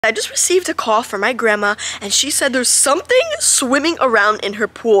I just received a call from my grandma and she said there's something swimming around in her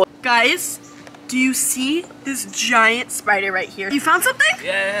pool. Guys, do you see this giant spider right here? You found something?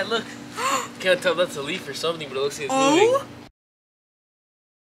 Yeah, look. Can't tell if that's a leaf or something, but it looks like it's moving.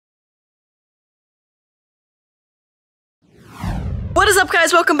 What is up,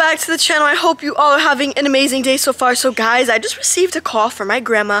 guys? Welcome back to the channel. I hope you all are having an amazing day so far. So guys, I just received a call from my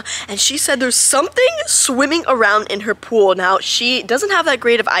grandma and she said there's something swimming around in her pool. Now, she doesn't have that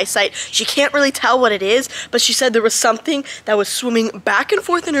great of eyesight. She can't really tell what it is, but she said there was something that was swimming back and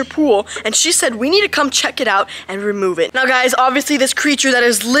forth in her pool and she said we need to come check it out and remove it. Now guys, obviously this creature that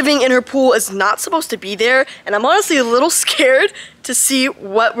is living in her pool is not supposed to be there and I'm honestly a little scared to see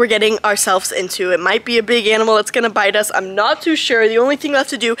what we're getting ourselves into. It might be a big animal that's gonna bite us. I'm not too sure. The only thing left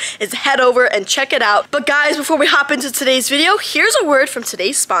to do is head over and check it out. But guys, before we hop into today's video, here's a word from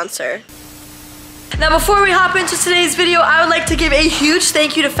today's sponsor. Now before we hop into today's video, I would like to give a huge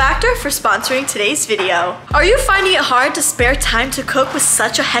thank you to Factor for sponsoring today's video. Are you finding it hard to spare time to cook with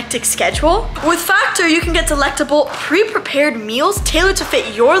such a hectic schedule? With Factor, you can get delectable, pre-prepared meals tailored to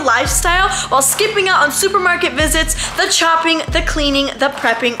fit your lifestyle while skipping out on supermarket visits, the chopping, the cleaning, the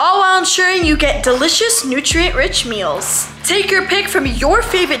prepping, all while ensuring you get delicious, nutrient-rich meals. Take your pick from your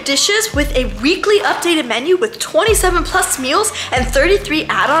favorite dishes with a weekly updated menu with 27 plus meals and 33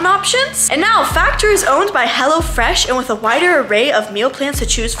 add-on options. And now, Factor is owned by HelloFresh, and with a wider array of meal plans to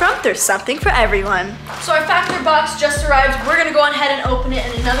choose from, there's something for everyone. So our Factor box just arrived. We're gonna go ahead and open it,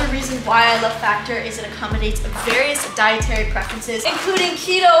 and another reason why I love Factor is it accommodates various dietary preferences, including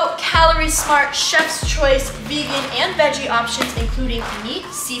keto, calorie smart, chef's choice, vegan, and veggie options, including meat,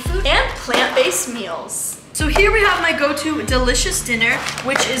 seafood, and plant-based meals. So here we have my go-to delicious dinner,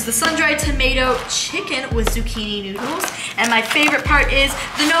 which is the sun-dried tomato chicken with zucchini noodles. And my favorite part is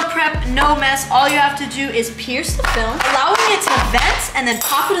the no prep, no mess. All you have to do is pierce the film, allowing it to vent, and then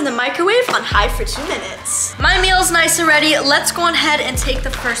pop it in the microwave on high for 2 minutes. My meal's nice and ready. Let's go ahead and take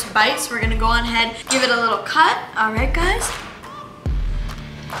the first bite. So we're gonna go on ahead, give it a little cut. All right, guys.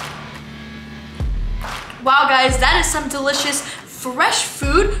 Wow, guys, that is some delicious fresh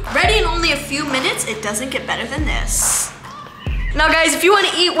food, ready in only a few minutes. It doesn't get better than this. Now guys, if you want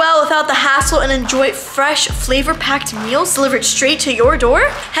to eat well without the hassle and enjoy fresh, flavor-packed meals delivered straight to your door,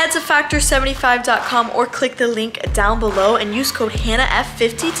 head to factor75.com or click the link down below and use code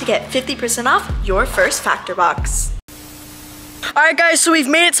HANNAHF50 to get 50% off your first Factor box. Alright guys, so we've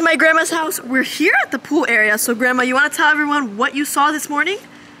made it to my grandma's house. We're here at the pool area. So grandma, you want to tell everyone what you saw this morning?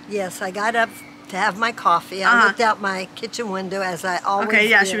 Yes, I got up to have my coffee. I looked out my kitchen window as I always do. Okay,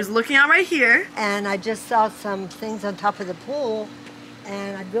 yeah, she was looking out right here. And I just saw some things on top of the pool,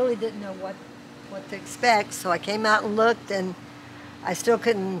 and I really didn't know what to expect. So I came out and looked, and I still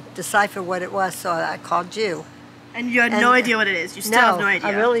couldn't decipher what it was, so I called you. And you had no idea what it is? You still have no idea?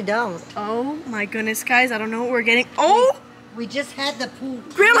 I really don't. Oh my goodness, guys, I don't know what we're getting. Oh! We just had the pool.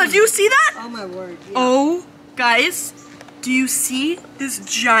 Grandma, do you see that? Oh my word, yeah. Oh, guys. Do you see this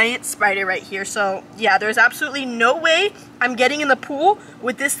giant spider right here? So yeah, there's absolutely no way I'm getting in the pool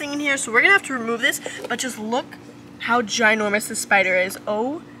with this thing in here. So we're gonna have to remove this, but just look how ginormous this spider is.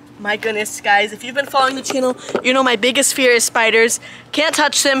 Oh my goodness, guys. If you've been following the channel, you know my biggest fear is spiders. Can't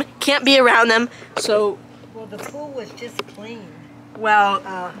touch them, can't be around them. So, well, the pool was just clean.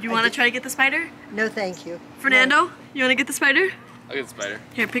 Well, you wanna try to get the spider? No, thank you. Fernando, no. You wanna get the spider? I'll get the spider.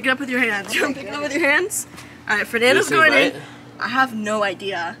 Here, pick it up with your hands. You wanna pick it up with your hands? Alright, Fernando's going in. I have no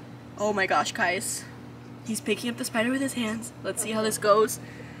idea. Oh my gosh, guys. He's picking up the spider with his hands. Let's see how this goes.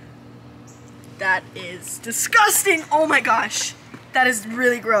 That is disgusting. Oh my gosh. That is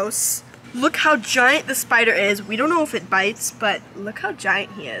really gross. Look how giant the spider is. We don't know if it bites, but look how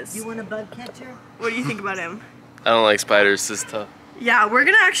giant he is. You want a bug catcher? What do you think about him? I don't like spiders. This is tough. Yeah, we're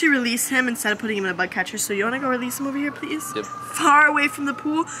gonna actually release him instead of putting him in a bug catcher. So you wanna go release him over here, please? Yep. Far away from the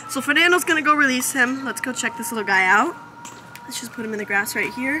pool. So Fernando's gonna go release him. Let's go check this little guy out. Let's just put him in the grass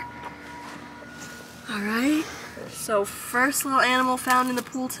right here. Alright. So first little animal found in the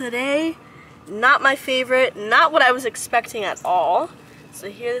pool today. Not my favorite. Not what I was expecting at all. So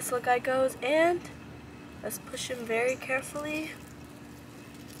here this little guy goes, and let's push him very carefully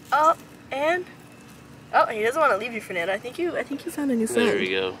up, and oh, he doesn't want to leave you, Fernando. I think you found a new friend. There we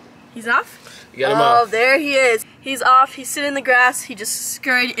go. He's off? You got him off. Oh, there he is. He's off. He's sitting in the grass. He just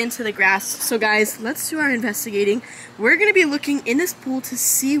scurried into the grass. So guys, let's do our investigating. We're going to be looking in this pool to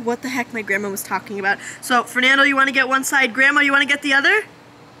see what the heck my grandma was talking about. So Fernando, you want to get one side. Grandma, you want to get the other?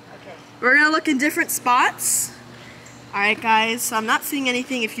 Okay. We're going to look in different spots. Alright guys, so I'm not seeing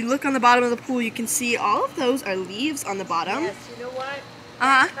anything. If you look on the bottom of the pool, you can see all of those are leaves on the bottom. Yes, you know what?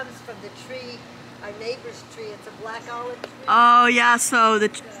 Uh-huh. That comes from the tree our neighbor's tree. It's a black olive tree. Oh yeah, so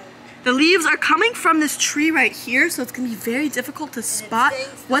the leaves are coming from this tree right here, so it's gonna be very difficult to spot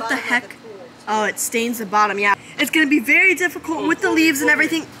what the heck. Oh, it stains the bottom, yeah. It's gonna be very difficult with the leaves and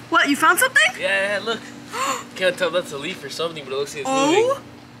everything. What, you found something? Yeah, look. Can't tell if that's a leaf or something, but it looks like it's moving.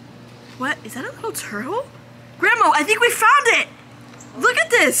 What, is that a little turtle? Grandma, I think we found it! Look at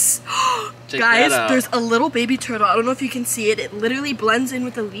this! Guys, there's a little baby turtle. I don't know if you can see it. It literally blends in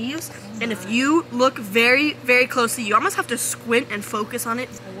with the leaves. And if you look very, very closely, you almost have to squint and focus on it.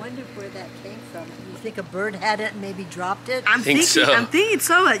 I wonder where that came from. You think a bird had it and maybe dropped it? I'm thinking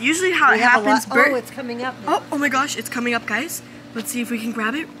so. That's usually how it happens. Oh, it's coming up now. Oh my gosh, it's coming up, guys. Let's see if we can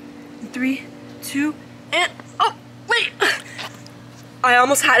grab it. 3, 2, and oh, wait. I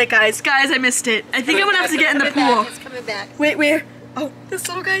almost had it, guys. Guys, I missed it. I think I'm gonna have to get in the pool. It's coming back. Wait, where? Oh, this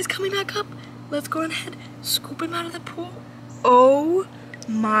little guy is coming back up. Let's go ahead, scoop him out of the pool. Oh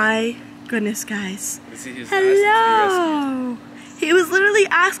my goodness, guys. Hello. He was literally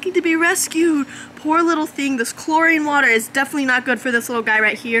asking to be rescued. Poor little thing. This chlorine water is definitely not good for this little guy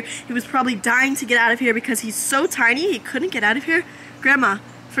right here. He was probably dying to get out of here because he's so tiny he couldn't get out of here. Grandma,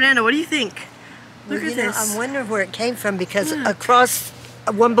 Fernando, what do you think? Look at this. I'm wondering where it came from because across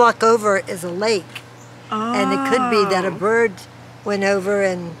 1 block over is a lake. Oh. And it could be that a bird went over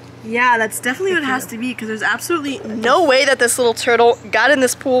and... Yeah, that's definitely what it has to be because there's absolutely no way that this little turtle got in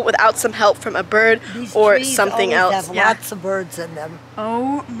this pool without some help from a bird or something else. Have lots of birds in them.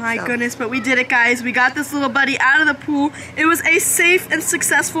 Oh my goodness, but we did it, guys. We got this little buddy out of the pool. It was a safe and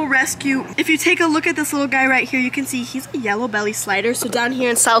successful rescue. If you take a look at this little guy right here, you can see he's a yellow belly slider. So down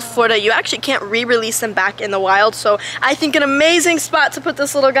here in South Florida, you actually can't re-release them back in the wild. So I think an amazing spot to put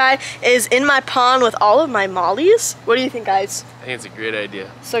this little guy is in my pond with all of my mollies. What do you think, guys? I think it's a great idea.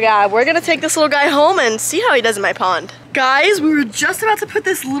 So yeah, we're gonna take this little guy home and see how he does in my pond. Guys, we were just about to put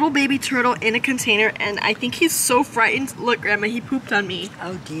this little baby turtle in a container and I think he's so frightened. Look, Grandma, he pooped on me.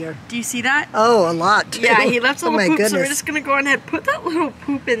 Oh dear. Do you see that? Oh, a lot too. Yeah, he left a little poop, goodness. so we're just gonna go ahead and put that little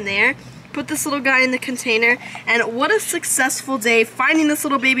poop in there. Put this little guy in the container, and what a successful day finding this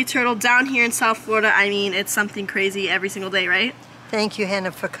little baby turtle down here in South Florida. I mean, it's something crazy every single day, right? Thank you,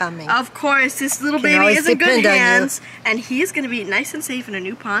 Hannah, for coming. Of course, this little baby is in good hands, and he's gonna be nice and safe in a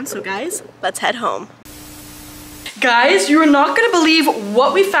new pond. So guys, let's head home. Guys, you are not gonna believe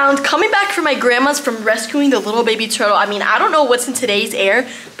what we found coming back from my grandma's from rescuing the little baby turtle. I mean, I don't know what's in today's air,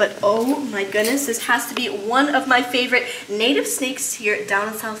 but oh my goodness, this has to be one of my favorite native snakes here down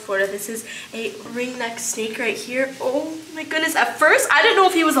in South Florida. This is a ringneck snake right here. Oh my goodness, at first I didn't know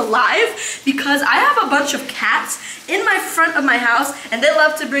if he was alive because I have a bunch of cats in my front of my house and they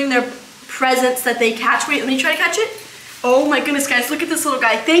love to bring their presents that they catch. Wait, let me try to catch it. Oh my goodness, guys, look at this little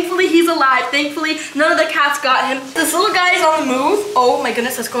guy. Thankfully, he's alive. Thankfully, none of the cats got him. This little guy is on the move. Oh my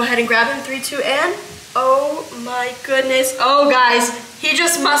goodness, let's go ahead and grab him. 3, 2, and oh my goodness. Oh guys, he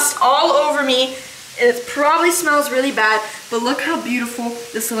just mussed all over me. It probably smells really bad, but look how beautiful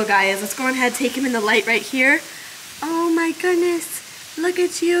this little guy is. Let's go ahead and take him in the light right here. Oh my goodness, look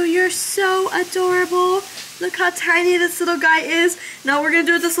at you. You're so adorable. Look how tiny this little guy is. Now we're gonna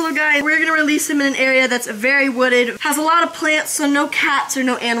do with this little guy. We're gonna release him in an area that's very wooded, has a lot of plants, so no cats or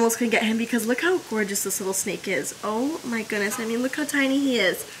no animals can get him because look how gorgeous this little snake is. Oh my goodness, I mean, look how tiny he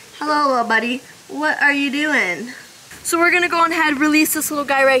is. Hello, little buddy. What are you doing? So we're gonna go ahead and release this little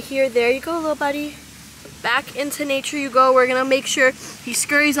guy right here. There you go, little buddy. Back into nature you go. We're gonna make sure he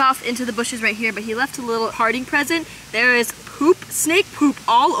scurries off into the bushes right here, but he left a little parting present. There is poop, snake poop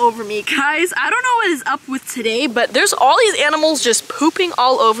all over me. Guys, I don't know what is up with today, but there's all these animals just pooping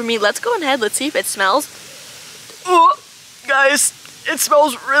all over me. Let's go ahead, let's see if it smells. Oh, guys, it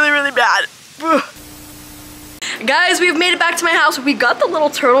smells really, really bad. Ugh. Guys, we've made it back to my house. We got the little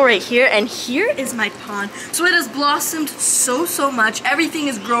turtle right here, and here is my pond. So it has blossomed so much. Everything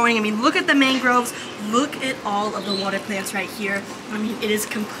is growing. I mean, look at the mangroves. Look at all of the water plants right here. I mean, it is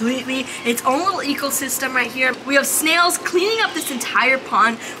completely its own little ecosystem right here. We have snails cleaning up this entire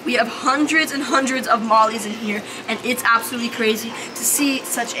pond. We have hundreds and hundreds of mollies in here, and it's absolutely crazy to see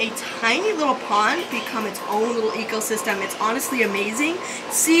such a tiny little pond become its own little ecosystem. It's honestly amazing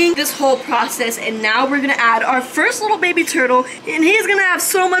seeing this whole process, and now we're gonna add our first little baby turtle, and he's gonna have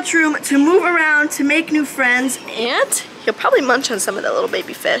so much room to move around, to make new friends, and he'll probably munch on some of the little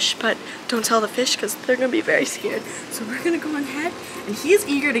baby fish, but don't tell the fish because they're gonna be very scared. So we're gonna go ahead, and he's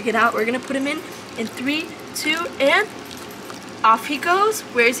eager to get out. We're gonna put him in 3, 2, and off he goes.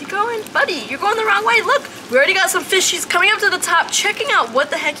 Where is he going? Buddy, you're going the wrong way. Look, we already got some fish. He's coming up to the top, checking out what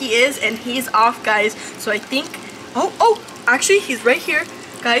the heck he is, and he's off, guys. So I think, oh, actually, he's right here.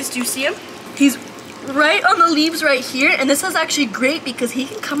 Guys, do you see him? He's right on the leaves right here, and this is actually great because he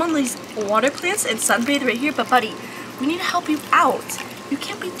can come on these water plants and sunbathe right here. But buddy, we need to help you out. You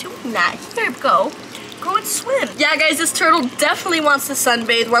can't be doing that. Here, go and swim. Yeah, guys, this turtle definitely wants to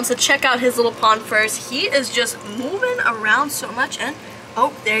sunbathe, wants to check out his little pond first. He is just moving around so much, and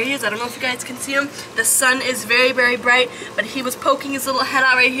oh, there he is. I don't know if you guys can see him. The sun is very, very bright, but he was poking his little head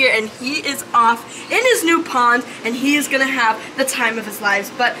out right here, and he is off in his new pond, and he is gonna have the time of his lives.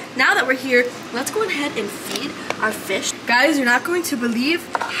 But now that we're here, let's go ahead and feed our fish. Guys, you're not going to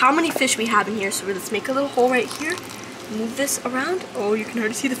believe how many fish we have in here. So let's make a little hole right here. Move this around. Oh, you can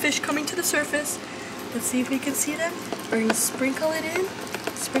already see the fish coming to the surface. Let's see if we can see them. We're gonna sprinkle it in.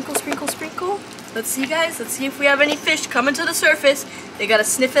 Sprinkle, sprinkle, sprinkle. Let's see, guys. Let's see if we have any fish coming to the surface. They gotta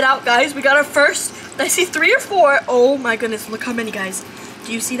sniff it out, guys. We got our first. I see 3 or 4. Oh my goodness, look how many, guys.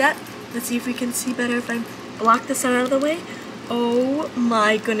 Do you see that? Let's see if we can see better if I block this out of the way. Oh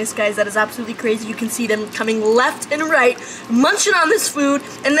my goodness, guys, that is absolutely crazy. You can see them coming left and right, munching on this food,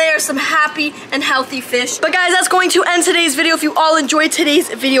 and they are some happy and healthy fish. But guys, that's going to end today's video. If you all enjoyed today's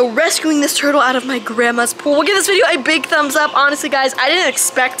video rescuing this turtle out of my grandma's pool, we'll give this video a big thumbs up. Honestly, guys, I didn't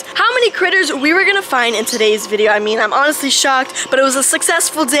expect how many critters we were gonna find in today's video. I mean, I'm honestly shocked, but it was a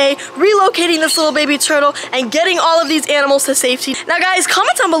successful day relocating this little baby turtle and getting all of these animals to safety. Now, guys,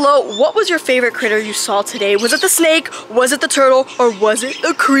 comment down below, what was your favorite critter you saw today? Was it the snake? Was it the turtle? Or was it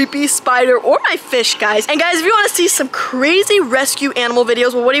a creepy spider or my fish, guys? And guys, if you want to see some crazy rescue animal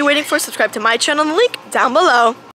videos, well, what are you waiting for? Subscribe to my channel, the link down below.